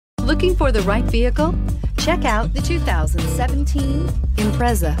Looking for the right vehicle? Check out the 2017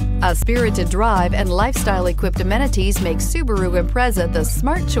 Impreza. A spirited drive and lifestyle-equipped amenities make Subaru Impreza the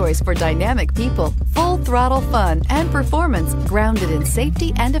smart choice for dynamic people. Full-throttle fun and performance grounded in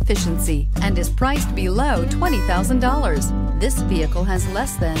safety and efficiency, and is priced below $20,000. This vehicle has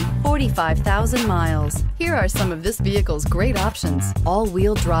less than 45,000 miles. Here are some of this vehicle's great options: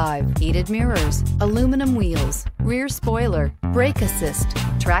 all-wheel drive, heated mirrors, aluminum wheels, rear spoiler, brake assist,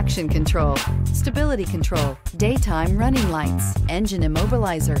 traction control, stability control, daytime running lights, engine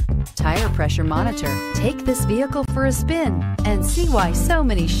immobilizer, tire pressure monitor. Take this vehicle for a spin and see why so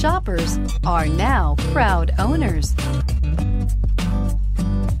many shoppers are now proud owners.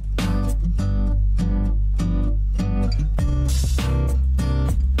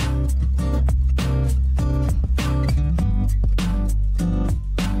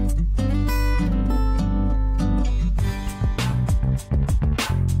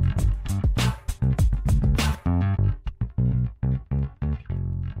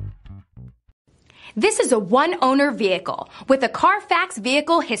 This is a one-owner vehicle with a Carfax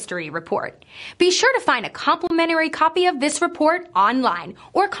Vehicle History Report. Be sure to find a complimentary copy of this report online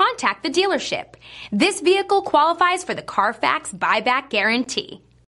or contact the dealership. This vehicle qualifies for the Carfax Buyback Guarantee.